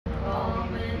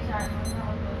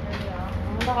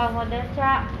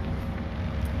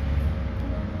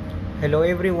Hello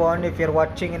everyone, if you're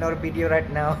watching in our video right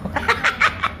now.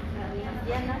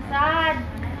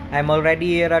 I'm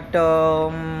already here at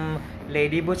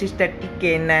Lady Boss Aesthetic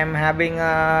and I'm having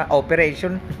a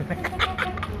operation.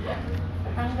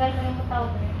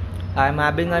 I'm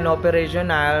having an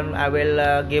operation. I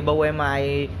will give away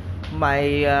my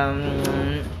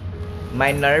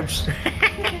nerves.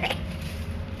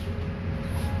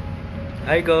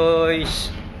 Hi guys.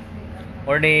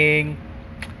 Morning.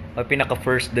 Ang pinaka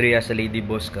first diri sa Lady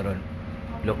Boss karon.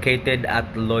 Located at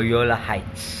Loyola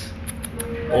Heights.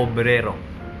 Obrero.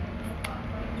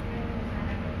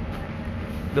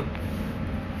 Look.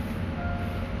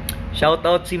 Shout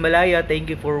out si Malaya.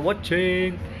 Thank you for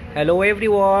watching. Hello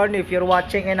everyone. If you're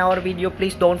watching in our video,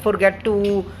 please don't forget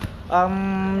to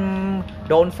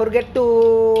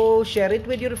share it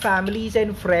with your families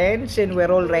and friends. And we're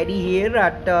already here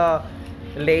at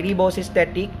Lady Boss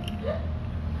Aesthetic.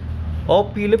 Oh,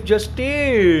 Philip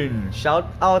Justin. Shout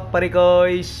out pare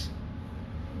guys.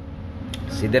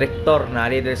 Si Director,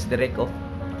 narito si Direk.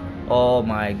 Oh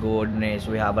my goodness,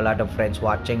 we have a lot of friends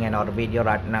watching in our video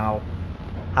right now.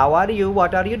 How are you?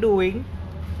 What are you doing?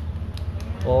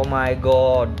 Oh my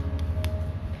god.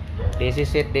 This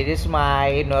is it. This is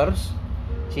my nurse.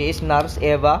 She is Nurse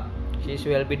Eva. She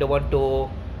will be the one to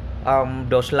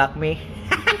doslak me.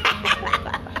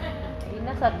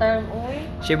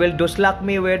 She will doslak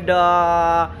me with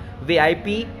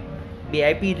VIP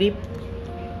rip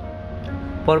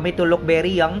for me to look very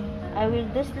young. I will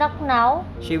doslak now.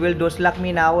 She will doslak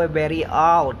me now. Very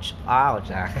ouch.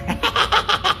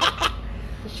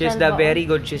 She's the very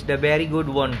good. She's the very good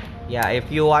one. Yeah,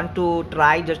 if you want to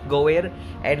try, just go here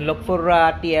and look for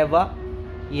Eva.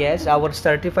 Yes, our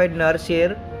certified nurse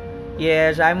here.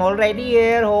 Yes, I'm already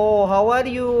here. Oh, how are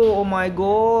you? Oh my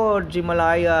god,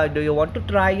 Himalaya. Do you want to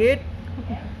try it?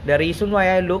 The reason why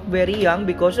I look very young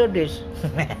because of this.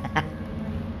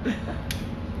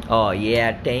 Oh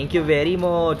yeah, thank you very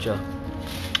much.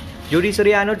 Judy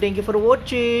Soriano, thank you for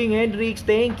watching. Hendrix,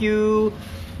 thank you.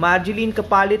 Marjeline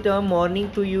Kapalit,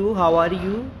 morning to you. How are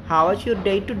you? How was your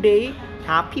day today?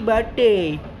 Happy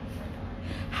birthday.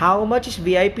 How much is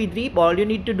VIP drip? All you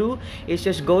need to do is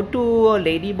just go to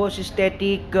Lady Boss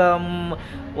Aesthetic,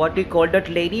 what we call that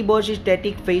Lady Boss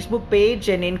Aesthetic Facebook page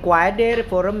and inquire there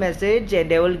for a message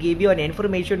and they will give you an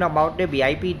information about the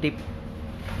VIP drip.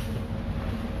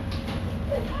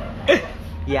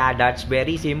 Yeah, that's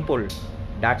very simple.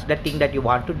 That's the thing that you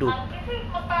want to do.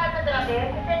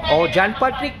 Oh, John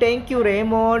Patrick, thank you.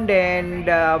 Raymond and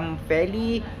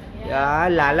Feli.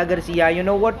 Lala Garcia, you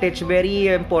know what, it's very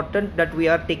important that we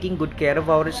are taking good care of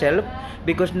ourselves,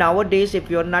 because nowadays if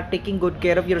you're not taking good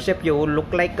care of yourself, you will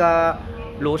look like a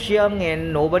Losiang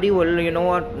and nobody will, you know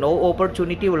what, no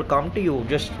opportunity will come to you.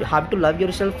 Just have to love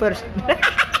yourself first.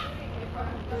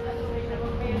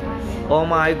 Oh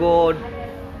my god.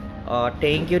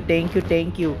 Thank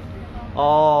you.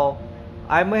 Oh,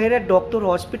 I'm here at Doctor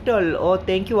Hospital. Oh,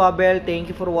 thank you Abel, thank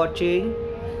you for watching.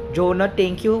 Jonah,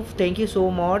 thank you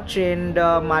so much, and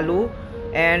Malu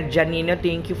and Janina,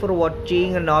 thank you for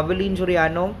watching. Noveline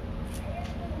Soriano,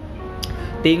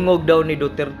 tingog daw ni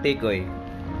Duterte ko eh.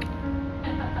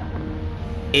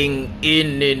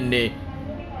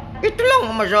 Ito lang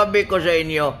ang masabi ko sa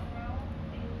inyo.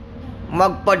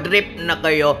 Magpa-drip na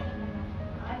kayo.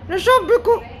 Nasabi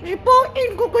ko,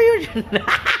 sipain ko kayo dyan.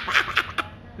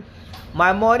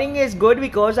 My morning is good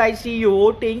because I see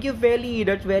you. Thank you, Feli.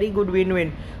 That's very good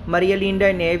win-win. Maria Linda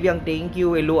and Evyang, thank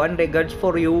you. Eluan regards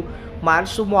for you. Mars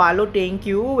Sumualo, thank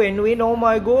you. Win-win, oh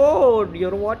my god,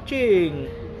 you're watching.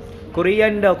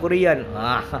 Korean daw, Korean.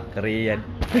 Korean.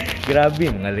 Grabe,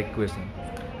 mga request.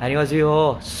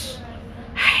 Annyeonghaseyo.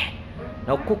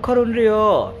 Nagkukaroon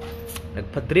riyo.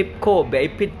 Nagpa-drip ko,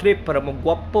 VIP trip para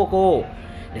magwapo ko.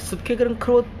 Nasud kayo karang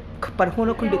krot.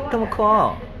 Kapanahon akong dikta mo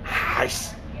ko.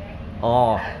 Nice.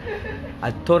 Oh,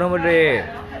 ato na mo rin.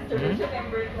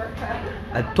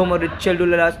 Ato mo rin,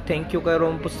 Chelulalas. Thank you kay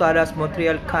Ron Posadas,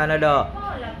 Montreal, Canada.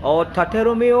 Oh, Tate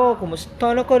Romeo,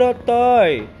 kumusta na ka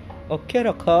datay? Okay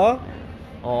na ka?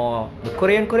 Oh,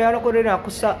 Koreano ko rin ako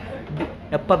sa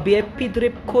napa-VIP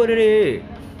drip ko rin.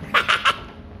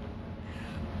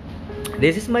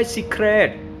 This is my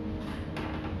secret.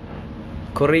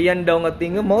 Korean daw nga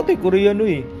tingin mo, tayo Koreano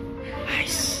eh.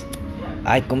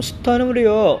 Ay, kumusta na mo rin?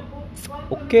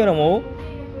 Okay na mo?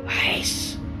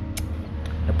 Nice.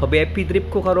 Nagpa-VIP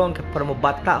drip ko karon para mo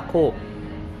bata ako.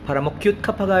 Para mo cute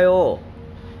ka pa kayo.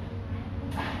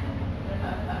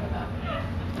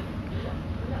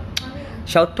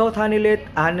 Shout out Hanilet,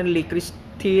 Annalie,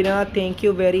 Christina, thank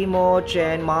you very much.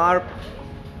 And Mark,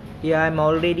 yeah, I'm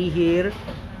already here.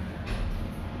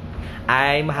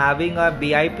 I'm having a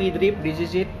VIP drip. This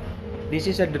is it. This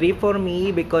is a drip for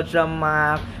me because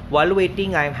while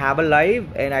waiting I have a live,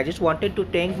 and I just wanted to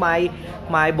thank my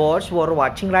boss for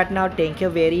watching right now. Thank you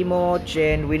very much,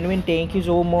 and Win-Win, thank you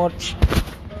so much.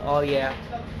 Oh yeah.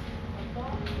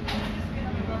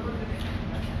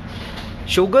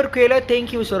 Sugar Kela,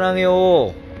 thank you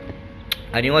사랑해요.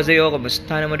 안녕하세요.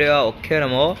 kamusta naman dia? Okay na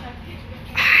mo?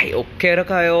 Ay, okay ra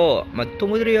kayo. Madto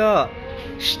mo diriya.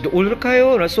 Dool ra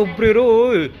kayo, na sobre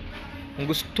ro. Kung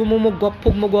gusto mo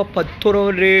magwapad to ra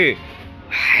rin.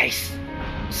 Ay,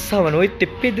 sa manoy,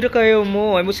 tipid ra kayo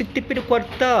mo. Ay mo si tipid na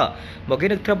kwarta.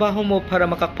 Bagay nagtrabaho mo para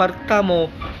makakwarta mo.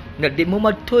 Na di mo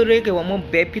madto rin, kaya mo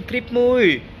bepi trip mo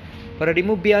para di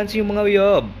mo biyansi yung mga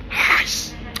uyab. Ay,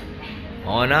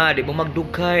 o na, di mo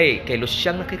magdugay. Kay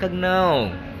lusyang nakikagnaw.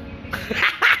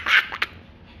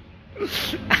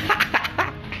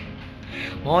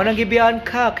 Mo nang gibiyan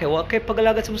ka, kay wa kay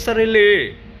pagalagat sa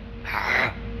sarili.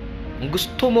 Kung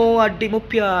gusto mo, di mo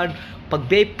piyan, pag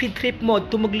BP trip mo,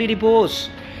 tumaglilibos,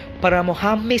 para mo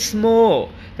hamis mo.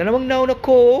 Nanamang naon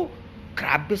ako,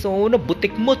 grabe sa una,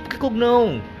 butik mo,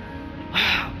 kakugnaw.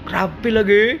 Grabe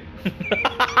lagi.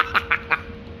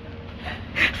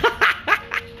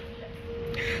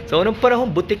 Sa unang panahon,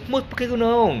 butik mo,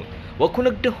 pakikunaw. Wag ko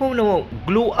nagdahong na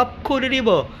glow up ko na,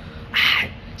 diba?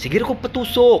 Sige ko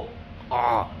patusok.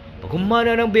 Pag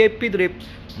humana ng BP drip,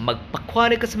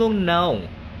 magpakwane ka sa mong naong.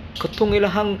 Katong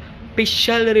ilahang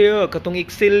facial rin, katong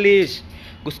exilis.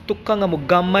 Gusto ka nga mo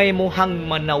gamay mo hang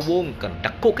manawong.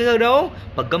 Dako ka daw,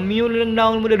 paggamyo lang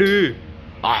naong mo na rin.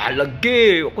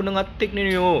 Lagi, ako nang atik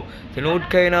ninyo. Tinood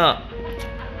kayo na.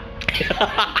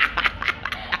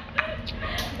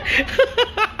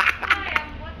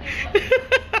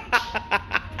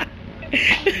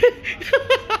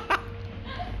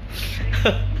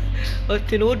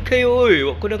 Tinood kayo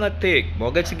wag ko nang atik.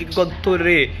 Magag sige ko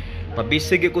agtore.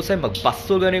 Mabisig ko sa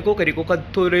magbasol gani ko kay di ko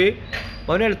kadtore.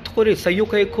 Mana to rin sayo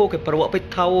kay ko kay parwa pa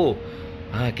tao.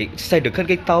 Kay say daghan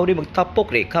kay tao rin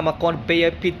magtapok ri ka makon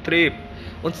VIP trip.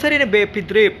 Unsa rin ang VIP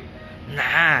trip?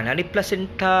 Nani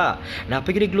placenta.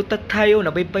 Napigiglutat tayo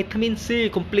na may vitamin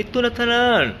C, kompleto na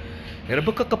tanan. Pero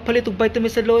ba kapalit og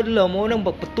vitamin sa loob mo nang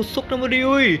magpatusok na mo di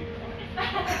oy.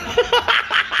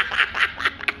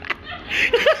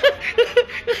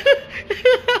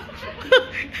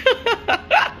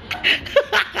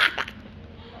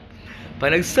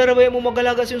 Panagsara ba mo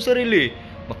magalaga sa iyong sarili?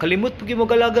 Makalimot pag yung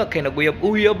magalaga kay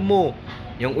naguyab-uyab mo.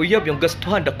 Yung uyab, yung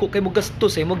gastuhan, dako kay mo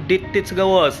gastos ay mag-date sa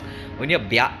gawas. Unya,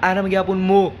 biyaan na magyapon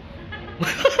mo.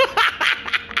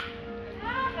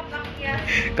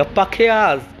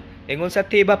 Kapakyas. Ingon sa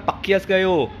tiba, pakyas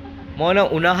kayo. Mga nang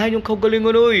unahan yung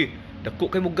kaugalingon oy. Dako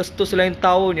kay mo gastos sila yung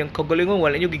taon. Yung kaugalingon,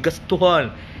 wala nyo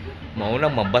gigastuhan. Mauna,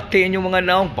 mabatiin yung mga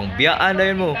naong, pangbiyaan na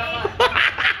yun mo.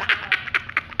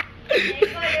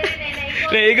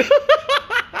 Naigo.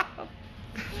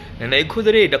 Naigo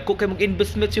dari, dako kay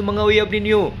mag-investment yung mga uyab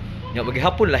ninyo. Nga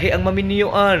maghapon, lahi ang mamin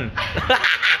niyoan.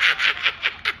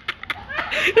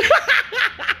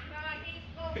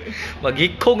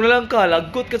 Maghikong na lang ka,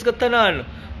 lagot ka sa katanan.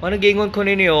 Managingon ko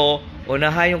ninyo,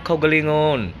 unahan yung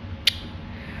kaugalingon.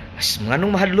 Mga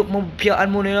nung mahadlok mo, biyaan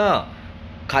mo nila.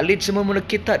 College naman mo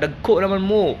nagkita, dagko naman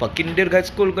mo. Pag kinder, high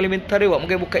school, elementary, wak mo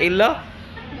kayo kaila.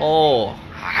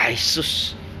 Ay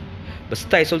sus.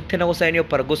 Basta isultin ako sa inyo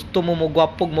para gusto mo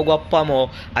magwapog, magwapa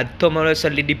mo adto mo sa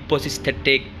lidipos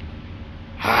aesthetic.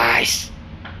 Ay,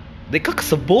 di ka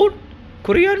kasabot?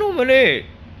 Koreano man eh.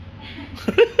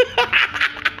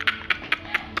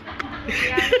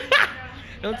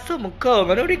 Nasa ka,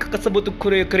 ano di ka kasabot og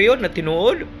Korean na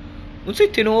tinuod?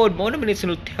 Unsay tinuod mo naman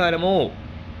sinultihan mo?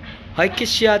 Hi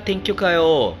Kisha, thank you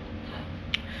kayo.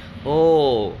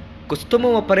 Gusto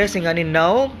mo mapares ng anin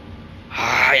now?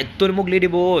 Ito na mong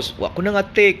lady boss. Wa ko nang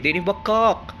atik, di ni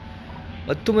bakak.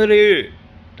 Adto mali.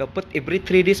 Dapat every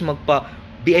 3 days magpa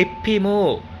VIP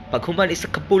mo. Pag human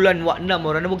isa kapulan, wa na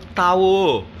mo na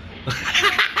magtawo.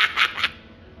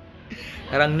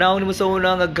 Karang naon mo sa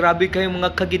una nga grabe kayo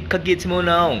mga kagid-kagid sa mo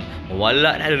naon.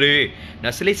 Wala na rin.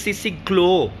 Nasila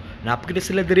sisiglo. Napagin na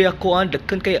sila diri ako ang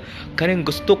dagkan kaya kanang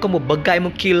gusto ka mo bagay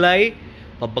mong kilay.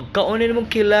 Pabagkaonin mong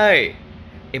kilay.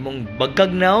 Imong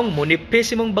bagag naong,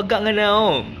 munipis imong baga nga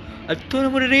naong. Adto na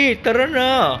mo diri, tara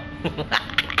na.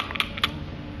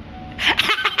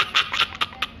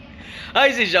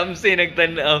 Ay, si Sham si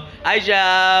nagtanaw. Ay,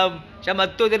 Sham. Sham,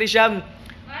 adto diri, Sham.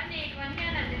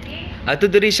 Adto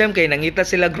diri, Sham, kay nangita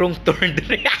sila grong turn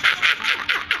diri.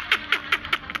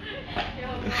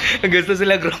 Gusto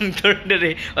sila grong turn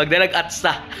diri. Wag na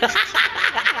nag-atsa.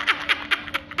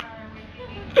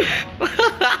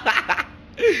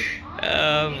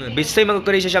 Bisay mga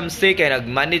kuri siya siyamsi kay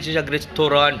nag-manage siya sa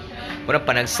restaurant. Muna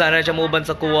panagsana siya muban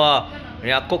sa kuwa.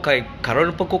 Kaya ako kay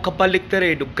karon pa ko kapalik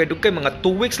tare dugkay-dugkay mga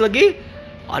 2 weeks lagi.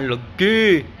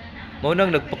 Alagi. Mao nang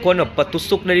nagpakuha na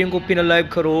patusok na rin ko pina-live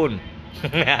karon.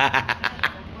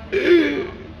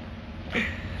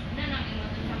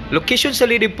 Location sa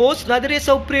Lady Boss na diri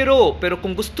sa Oprero, pero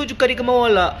kung gusto jud ka di ka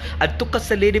mawala, adto ka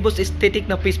sa Lady Boss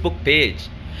Aesthetic na Facebook page.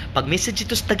 Pag-message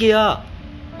ito sa tagiya.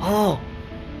 Oh,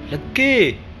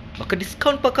 lagi.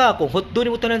 Maka-discount pa ka kung hot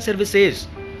doon mo tanan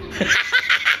services.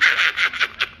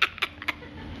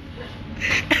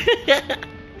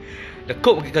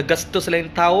 Dako magigagasto sa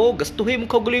lain tao, gastuhin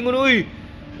mo kaugalingon oy.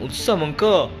 Unsa man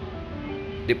ka?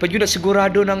 Di pa yun na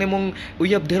sigurado ng imong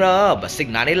uyab dira, basig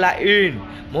nanay lain.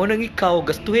 Mo nang ikaw,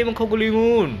 gastuhin mong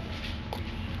kaugalingon.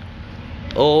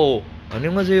 Oh, ano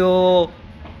nga sa'yo?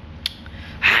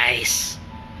 Hais,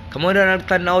 kamo na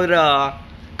nagtanaw ra.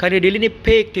 Kani dili ni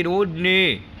fake, tinuod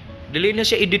ni. Dili na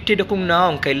siya edited akong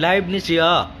naong, kay live ni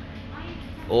siya.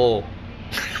 Oh.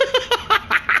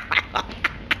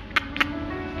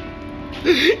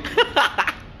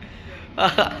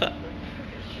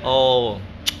 Oh.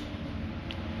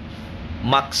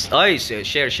 Max, ay,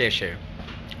 share.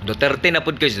 Duterte na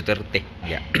pud kayo, Duterte.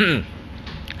 Yeah.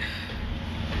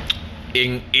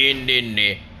 Inin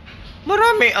ni.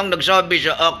 Marami ang nagsabi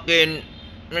sa akin.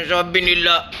 Nasabi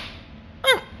nila,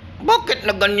 bakit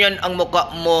na ganyan ang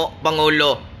mukha mo,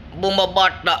 Pangulo?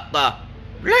 Bumabata ka.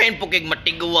 Lain po kay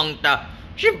matiguang ta.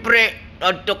 Siyempre,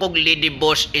 adto kog Lady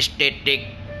Boss Aesthetic.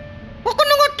 Baka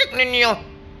nangatik ninyo.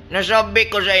 Nasabi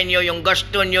ko sa inyo, yung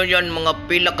gasto nyo yan, mga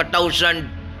pila ka thousand,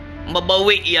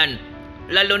 mabawi yan.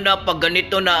 Lalo na pag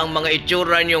ganito na ang mga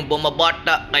itsura niyong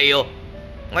bumabata kayo.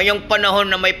 Ngayong panahon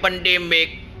na may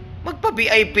pandemic,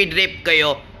 magpa-VIP drip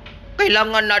kayo.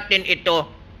 Kailangan natin ito.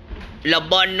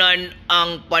 Labanan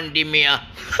ang pandemya.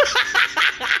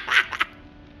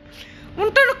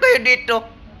 Punta na kayo dito.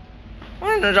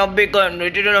 Nasabi ko,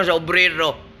 dito na sa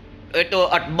Obrero. Ito,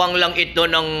 atbang lang ito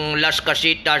ng Las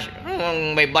Casitas.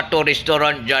 May Bato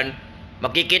Restaurant dyan.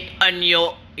 Makikitaan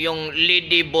nyo yung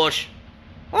Lady Boss.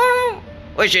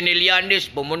 Oy, si Nilianis,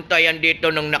 pumunta yan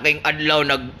dito nung naking adlaw,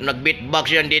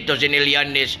 nag-beatbox yan dito si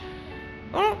Nilianis.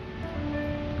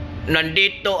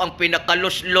 Nandito ang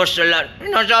pinakaluslos sa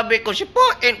nasabi ko, si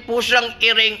pusang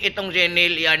iring itong si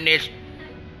Nilianis.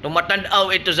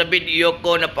 Tumatanaw ito sa video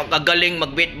ko, napakagaling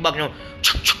mag-beatbox.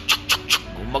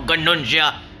 Maganon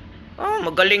siya.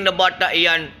 Magaling na bata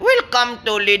iyan. Welcome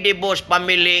to Lady Boss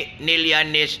Family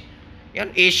Nilianis.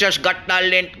 Yan, Asia's Got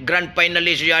Talent, grand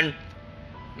finalist yan.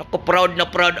 Naku, proud na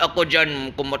proud ako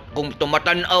dyan. Kung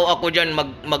tumatanaw ako dyan,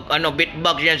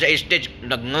 beatbox yan sa stage,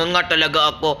 nagnganga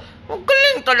talaga ako.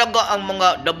 Magaling talaga ang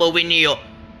mga dabawin niyo.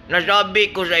 Nasabi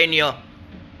ko sa inyo,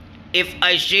 if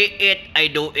I see it, I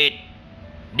do it.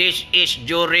 This is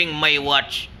during my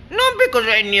watch. Nabi ko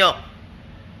sa inyo,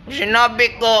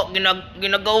 sinabi ko,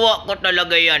 ginagawa ko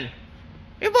talaga yan.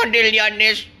 Iba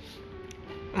Dilianis,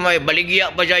 may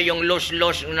baligya pa siya yung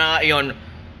los-los na yon.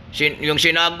 Yung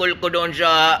sinagol ko doon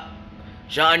sa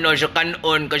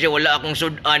kanon kasi wala akong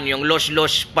sudan, yung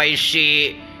los-los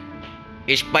spicy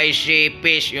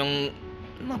fish, yung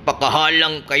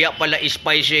napakahalang, kaya pala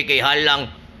spicy kay halang.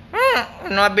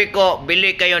 Nabi ko,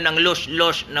 bili kayo ng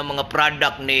los-los na mga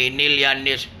product ni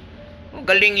Nilianis.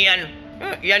 Galing yan.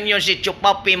 Yan yung si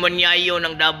Chupapi Monyayo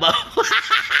ng Davao.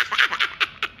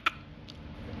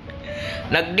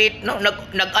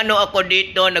 Nag-ano ako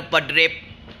dito, nagpa-drip.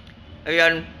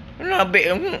 Ayan, nabi,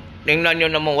 tingnan nyo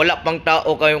naman, wala pang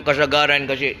tao kayong kasagaran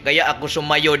kasi, kaya ako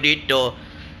sumayo dito.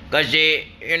 Kasi,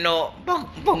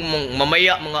 pag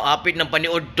mamaya, mga hapit ng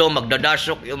paniod to,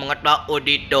 magdadasok yung mga tao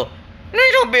dito.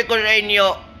 Nasabi ko sa inyo,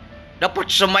 dapat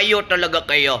sumayo talaga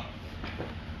kayo.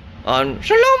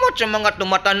 Salamat sa mga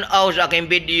tumatanaw sa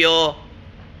aking video.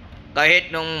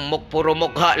 Kahit nung puro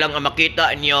mukha lang ang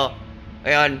makita nyo.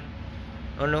 Ayan,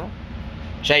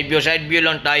 side view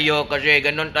lang tayo kasi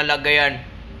ganun talaga yan.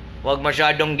 Huwag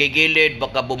masyadong gigilid,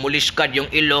 baka bumuliskad yung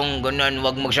ilong, ganun.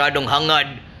 Huwag masyadong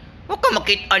hangad, baka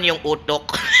makitaan yung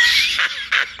utok.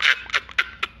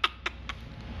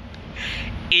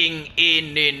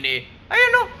 Ing-inin.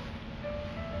 Ayun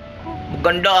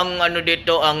maganda ang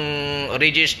dito, ang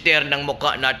register ng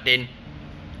mukha natin.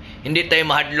 Hindi tayo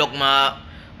mahadlok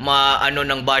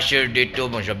ng basher dito.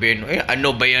 Sabihin,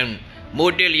 ano ba yan?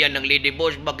 Model yan ng Lady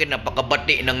Boss, bakit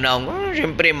napakabati ng naong?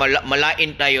 Siyempre,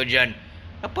 malain tayo dyan.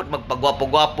 Dapat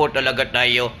magpagwapo-gwapo talaga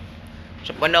tayo.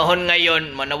 Sa panahon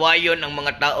ngayon, manawayon ang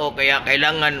mga tao, kaya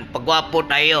kailangan pagwapo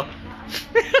tayo.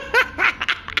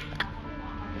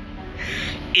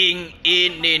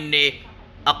 Ing-inini.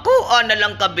 Ako na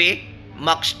lang kabi,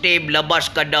 Max Steve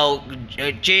labas ka daw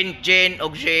Chin Chin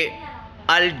og si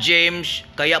Al James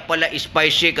kaya pala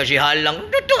spicy kasi halang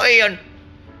totoo yan.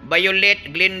 Violet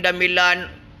Glinda Milan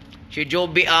si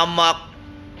Joby Amak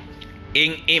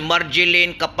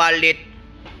Marjeline Kapalit.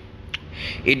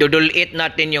 Idudulit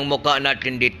natin yung mukha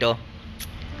natin dito.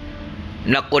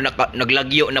 Naku,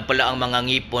 naglagyo na pala ang mga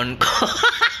ngipon ko.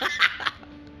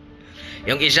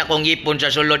 Yung isa kong ngipon sa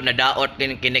sulod na daot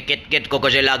din, kinikit-kit ko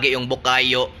kasi lagi yung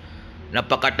bukayo.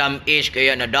 Napakatamis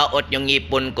kaya nadaot yung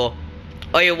ngipon ko.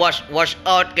 Oy, wash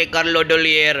out kay Carlo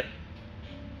Dolier.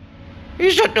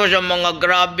 Isa to sa mga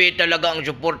grabe talaga ang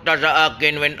suporta sa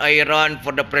akin when I run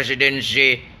for the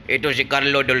presidency. Ito si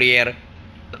Carlo Dolier.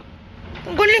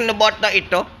 Ang galing na bata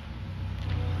ito.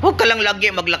 Huwag ka lang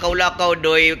lagi maglakaw-lakaw,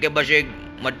 doy. Kaya ba siya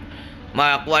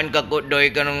makakuan ka ko,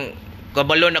 doy. Kanong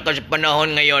kabalo na kasi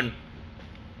panahon ngayon.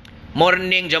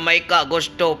 Morning, Jamaica,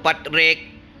 Agosto,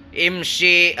 Patrick,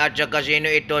 MC, at saka sino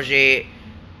ito si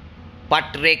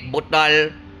Patrick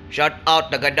Butal. Shout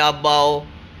out, taga Davao.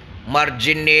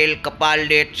 Marginal,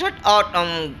 Kapalit. Shout out,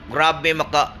 ang grabe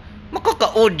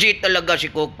makaka-OG talaga si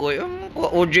Kokoy.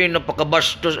 OG,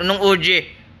 napakabastos. Anong OG?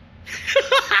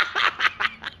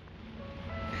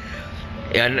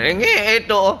 Yan,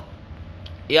 ito oh.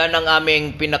 Yan ang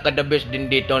aming pinaka-the best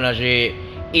din dito na si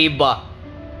Iba.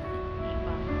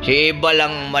 Si Iba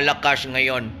lang malakas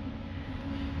ngayon.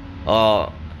 Oh,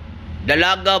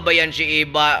 dalaga ba yan si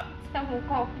Iba?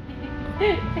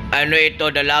 Ano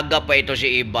ito, dalaga pa ito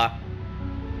si Iba?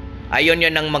 Ayun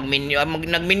yan ang magminyo.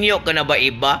 Nagminyo ka na ba,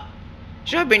 Iba?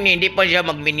 Sabi niya, hindi pa siya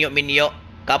magminyo-minyo.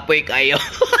 Kapoy kayo.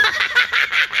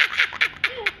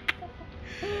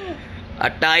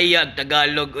 At tayag,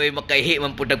 Tagalog, oy, makaihi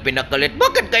man po pinakalit.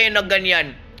 Bakit kayo na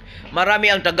ganyan?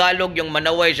 Marami ang Tagalog, yung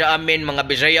manaway sa amin, mga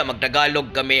Bisaya, magtagalog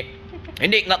kami.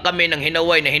 Hindi nga kami nang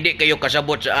hinaway na hindi kayo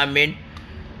kasabot sa amin.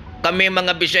 Kami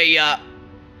mga Bisaya,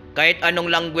 kahit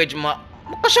anong language,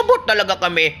 makasabot talaga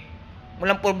kami.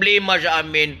 Walang problema sa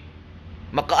amin.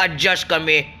 Maka-adjust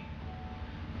kami.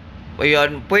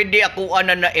 Ayan, pwede ako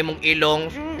na imong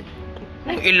ilong.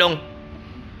 Ang ilong.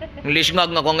 Lisngag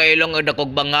nga ko nga ilong,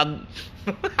 dakog bangag.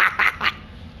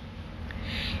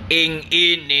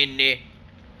 Ing-inini.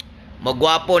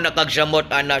 Magwapo na kagsamot,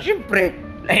 ana. Siyempre,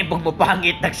 lain pag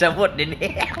mapangit nagsamot din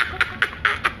eh.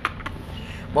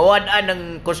 Mawadaan ng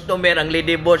customer, ang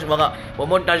lady boss, mga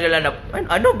pumunta sila na,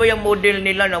 ano ba yung model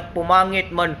nila na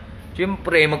pumangit man?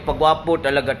 Siyempre, magpagwapo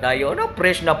talaga tayo. Na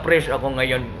press ako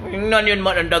ngayon. Hingnan yun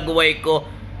man ang dagway ko.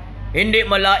 Hindi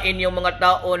malain yung mga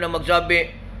tao na magsabi,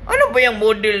 ano ba yung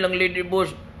model ng lady boss?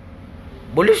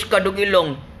 Bulis ka dug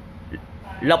ilong.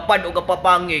 Lapad o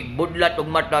kapapangig, budlat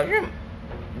og mata.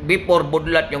 Before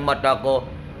budlat yung mata ko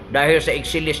dahil sa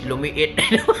exilis lumiit.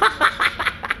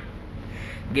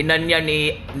 Ginanyan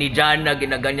ni Jana,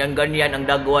 ginaganyan-ganyan ang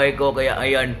dagway ko kaya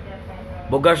ayan.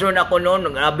 Bugason ako noon,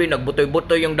 grabe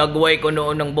nagbutoy-butoy yung dagway ko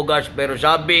noon ng bugas pero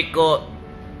sabi ko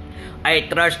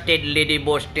I trusted lady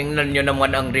boss, tingnan nyo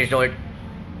naman ang result.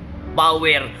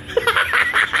 Power.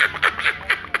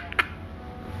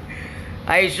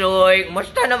 Ay, Soy.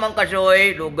 Musta naman ka,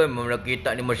 Soy? Lugay mo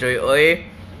nakita ni mo, Soy. Oy.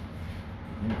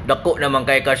 Dako naman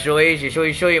kay ka, Soy. Si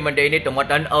Soy man din ito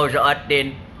matanaw sa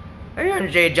atin.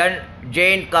 Ayun, si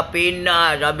Jane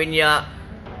Capina. Sabi niya,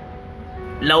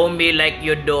 love me like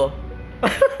you do.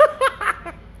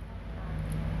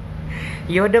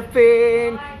 You're the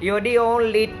pain. You're the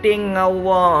only thing I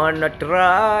wanna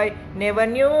try. Never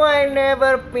knew I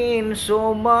never been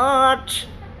so much.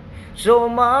 So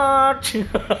much.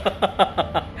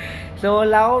 So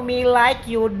love me like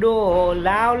you do.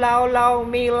 Love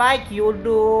me like you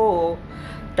do.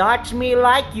 Touch me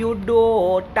like you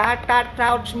do.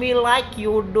 Touch me like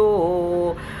you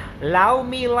do. Love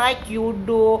me like you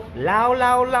do.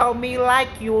 Love me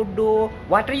like you do.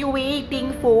 What are you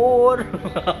waiting for?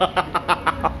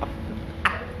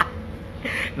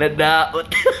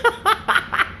 Nadaot.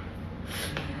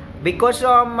 Because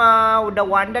the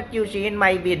one that you see in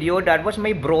my video, that was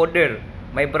my brother.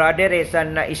 My brother is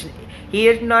he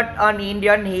is not an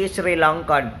Indian, he is Sri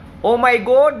Lankan. Oh my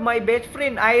God, my best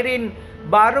friend Irene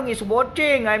Barong is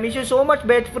watching. I miss you so much,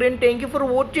 best friend. Thank you for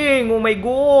watching. Oh my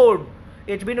God,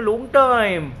 it's been a long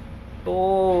time.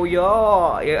 Oh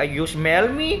yeah, you smell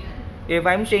me? If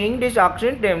I'm saying this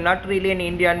accent, I'm not really an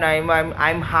Indian.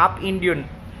 I'm half Indian.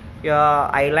 Yeah,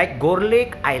 I like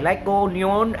garlic, I like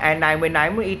onion, and when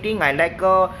I'm eating, I like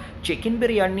chicken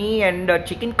biryani and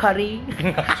chicken curry.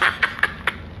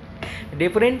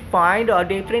 different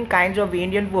kinds of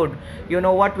Indian food. You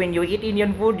know what? When you eat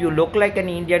Indian food, you look like an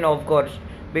Indian, of course.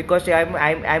 because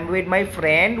I'm with my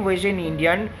friend who is an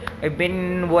Indian. I've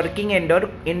been working in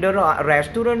the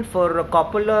restaurant for a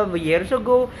couple of years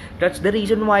ago. That's the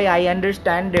reason why I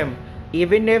understand them.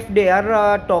 Even if they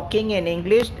are talking in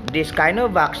English, this kind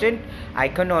of accent, I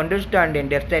can understand. And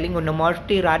they're telling, "Oh,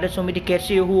 Namaste, Radha Sumiti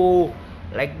Kaise ho?"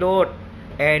 Like that.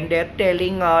 And they're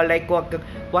telling like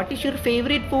what is your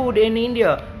favorite food in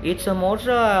India? It's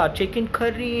samosa, chicken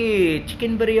curry,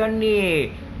 chicken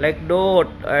biryani, like that.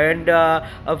 And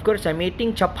of course I'm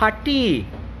eating chapati.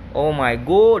 Oh my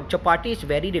god, chapati is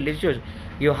very delicious.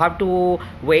 You have to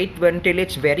wait until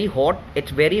it's very hot.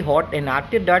 It's very hot, and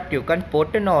after that you can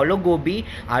put an aloo gobi.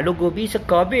 Aloo gobi is a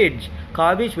cabbage.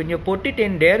 Cabbage, when you put it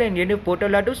in there and then you put a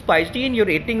lot of spicy and you're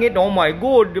eating it. Oh my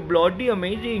god, bloody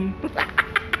amazing.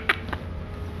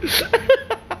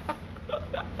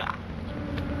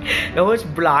 That was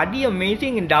bloody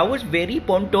amazing, and that was very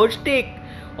fantastic.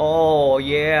 Oh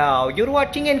yeah, you're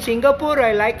watching in Singapore.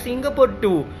 I like Singapore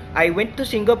too. I went to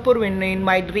Singapore when in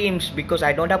my dreams because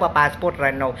I don't have a passport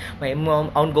right now. I'm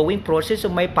ongoing process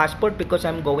of my passport because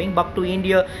I'm going back to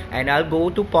India, and I'll go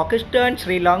to Pakistan,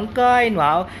 Sri Lanka, and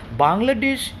wow,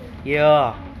 Bangladesh.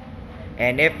 Yeah.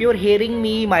 And if you're hearing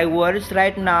me, my words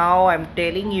right now, I'm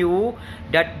telling you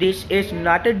that this is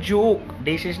not a joke.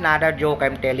 This is not a joke,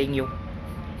 I'm telling you.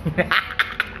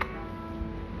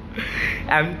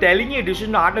 I'm telling you, this is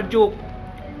not a joke.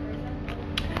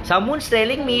 Someone's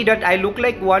telling me that I look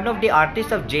like one of the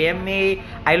artists of JMA.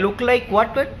 I look like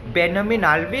what? Benjamin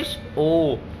Alves?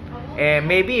 Oh.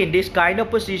 Maybe in this kind of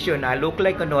position I look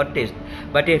like an artist,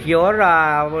 but if you're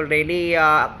really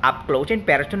up close and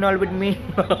personal with me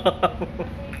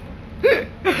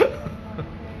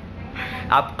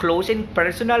up close and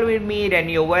personal with me, then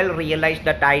you will realize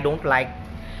that I don't like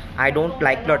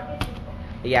that.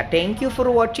 Yeah, thank you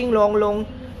for watching long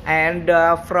and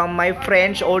from my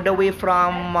friends all the way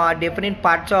from different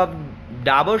parts of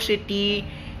Dabur city.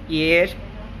 Yes,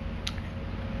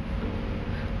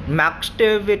 Max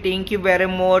TV, thank you very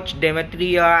much.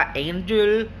 Demetria,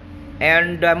 Angel,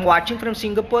 and I'm watching from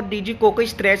Singapore. DJ Kokoy,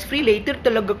 stress free. Later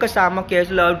talaga kasama kaya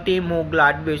love team mo,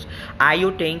 Gladwish.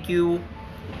 Ayo, thank you.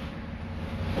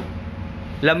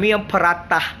 Lami ang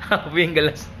parata.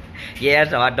 Wingalas.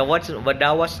 Yes,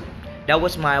 that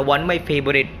was my one of my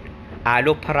favorite.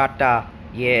 Aloo paratha.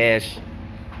 Yes,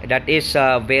 that is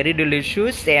very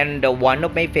delicious and one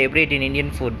of my favorite in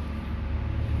Indian food.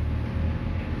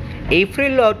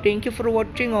 April, thank you for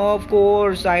watching. Of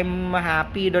course, I'm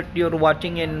happy that you're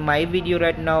watching in my video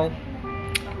right now.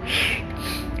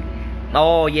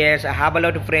 Oh yes, I have a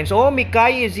lot of friends. Oh,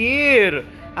 Mikai is here.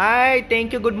 Hi,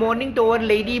 thank you. Good morning to our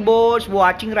lady boss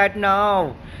watching right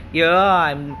now.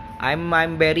 Yeah,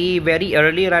 I'm very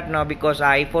early right now because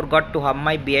I forgot to have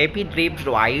my VIP drip.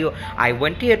 So I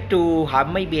went here to have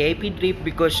my VIP drip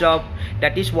because of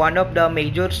that is one of the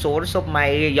major source of my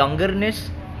youngerness.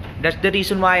 That's the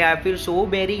reason why I feel so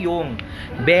very young.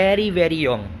 Very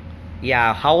young.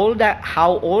 Yeah, how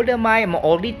old am I? I'm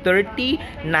only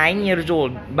 39 years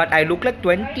old, but I look like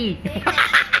 20.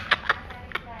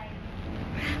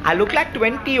 I look like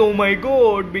 20, oh my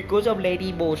god, because of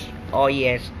Lady Boss. Oh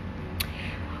yes.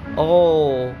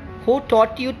 Oh, who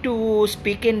taught you to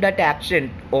speak in that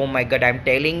accent? Oh my god, I'm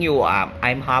telling you,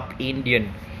 I'm half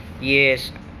Indian.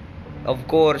 Yes. Of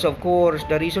course.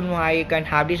 The reason why I can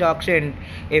have this accent,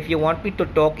 if you want me to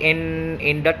talk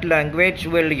in that language,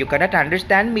 well, you cannot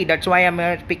understand me. That's why I'm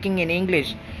speaking in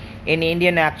English, in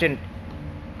Indian accent.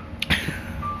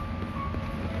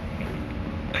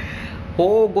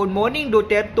 Oh, good morning,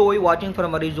 Duterte, watching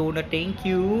from Arizona. Thank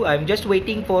you. I'm just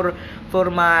waiting for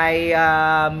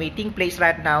my meeting place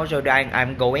right now, so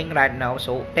I'm going right now.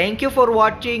 So thank you for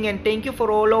watching, and thank you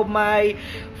for all of my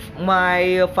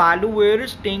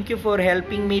followers. Thank you for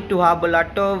helping me to have a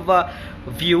lot of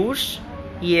views.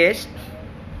 Yes,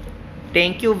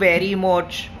 thank you very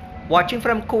much. Watching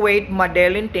from Kuwait,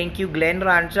 Madeline. Thank you, Glenn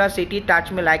Ranza City.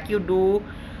 Touch me like you do.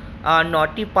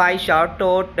 Naughty Pie, shout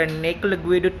out, and Nick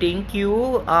Laguido, thank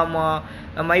you.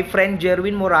 My friend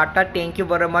Jerwin Morata, thank you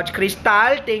very much.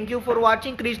 Crystal, thank you for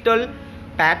watching. Crystal,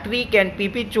 Patrick and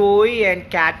Pipi Choi and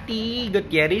Cathy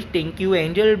Gutierrez, thank you.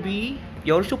 Angel B,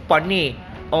 you're so funny.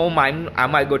 Oh my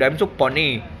god, I'm so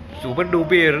funny. Super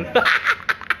duper.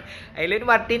 Ellen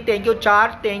Martin, thank you.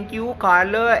 Charles, thank you.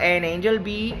 Carla and Angel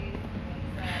B.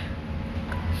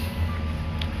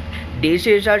 This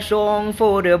is a song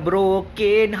for the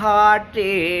broken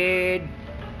hearted.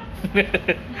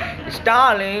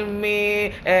 Stalling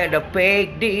me and the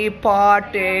pig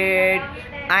departed.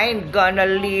 I ain't gonna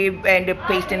live and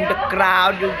paste in the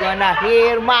crowd. You're gonna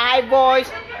hear my voice.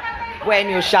 when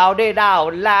you shout it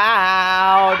out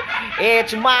loud.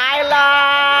 It's my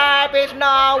life, it's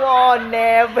now or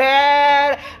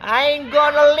never. I ain't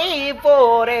gonna live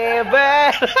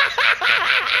forever.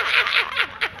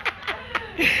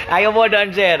 I have more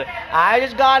dancer. I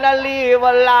just gonna live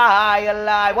a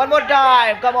lie. One more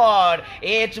time, come on.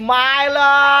 It's my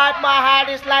life, my heart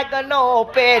is like an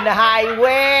open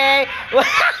highway.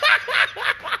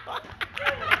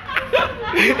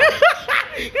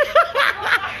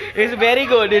 It's very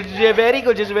good. It's very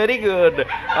good. It's very good.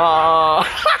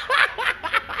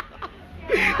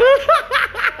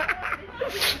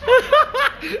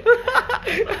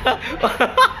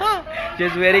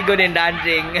 She's very good in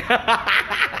dancing.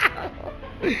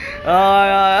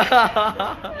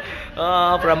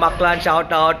 From Aklan,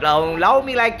 shout out. Love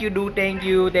me like you do. Thank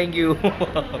you. Thank you.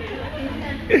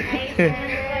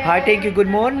 Hi, thank you. Good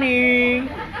morning.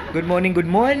 Good morning. Good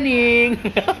morning.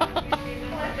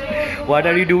 What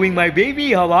are you doing, my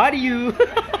baby? How are you?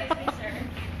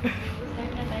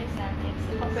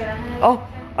 Oh,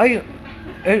 I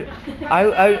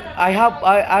have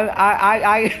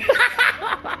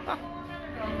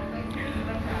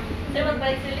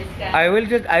I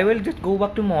will just go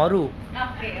back tomorrow.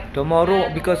 Okay. Tomorrow,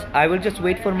 because I will just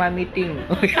wait for my meeting.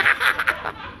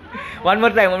 One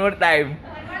more time.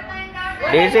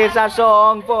 This is a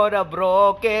song for the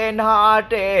broken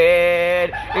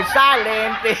hearted, the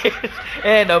silent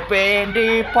and the pain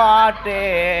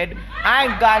departed.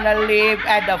 I'm gonna live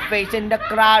at the face in the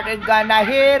crowd and gonna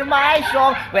hear my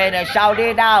song when I shout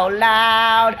it out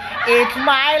loud. It's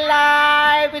my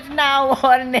life, it's now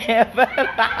or never.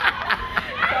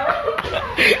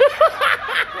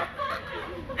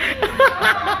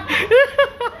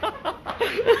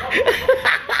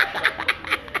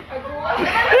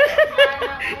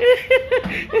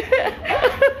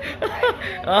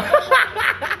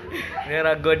 You're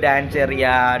a good dancer,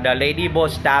 yeah. The lady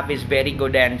boss staff is very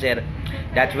good dancer.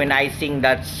 That's when I sing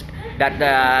that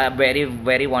very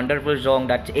very wonderful song.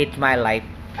 That's It's My Life.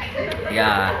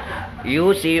 Yeah.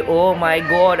 You see, oh my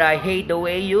God, I hate the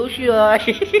way you shy.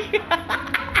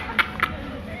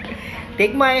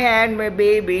 Take my hand, my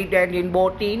baby, then in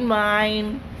both in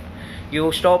mine.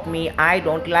 You stop me, I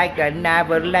don't like, I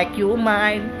never like you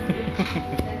mine.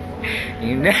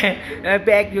 I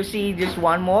beg you see this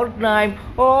one more time.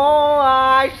 Oh,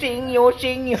 I sing you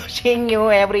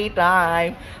every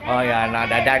time. Oh yeah, now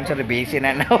the dancer bass in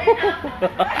it now.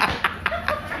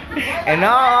 And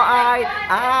now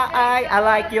I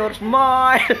like your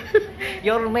smile.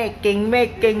 You're making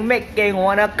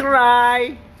wanna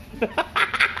cry.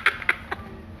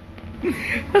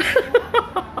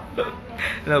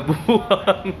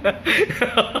 Nabuang.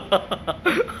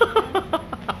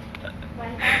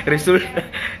 Resulta,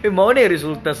 mau nih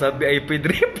resulta sa VIP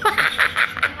drip.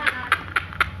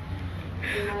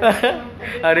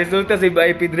 Resulta sa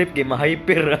VIP drip kay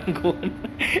ma-hyper ang kun.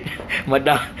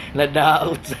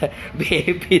 Nadaot sa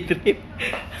VIP drip.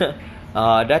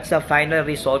 That's the final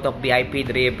result of VIP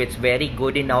drip. It's very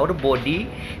good in our body,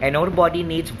 and our body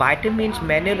needs vitamins,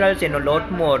 minerals, and a lot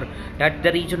more. That's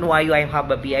the reason why I have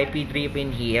a VIP drip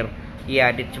in here. Yeah,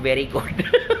 that's very good.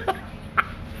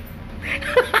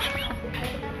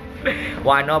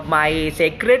 One of my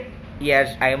secret,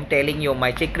 yes, I am telling you,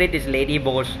 my secret is Lady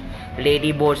Boss.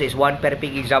 Lady Boss is one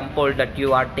perfect example that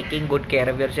you are taking good care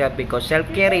of yourself, because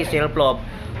self-care is self-love.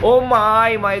 Oh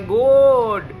my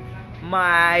God.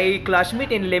 My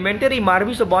classmate in elementary,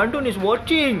 Marvis Abandon, is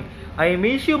watching. I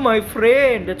miss you, my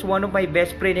friend. That's one of my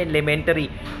best friend in elementary.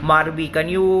 Marvi, can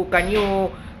you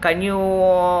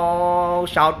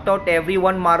shout out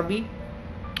everyone, Marvi?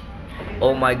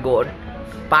 Oh my God.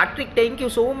 Patrick, thank you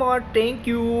so much. Thank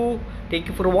you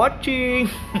for watching.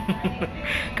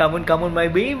 Come on, my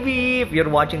baby. If you're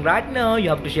watching right now, you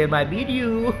have to share my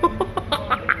video.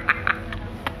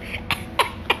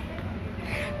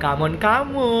 Come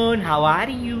on. How are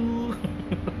you?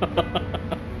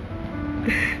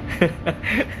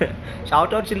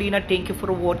 Shout out Selena. Thank you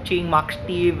for watching. Mark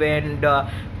Steve and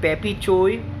Peppy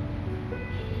Choi.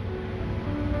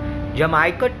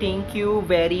 Jamaica, thank you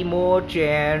very much.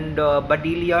 And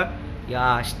Badilia,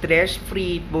 yeah, stress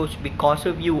free because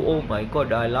of you. Oh my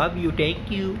God, I love you.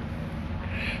 Thank you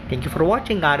for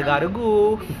watching. Gotta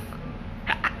go.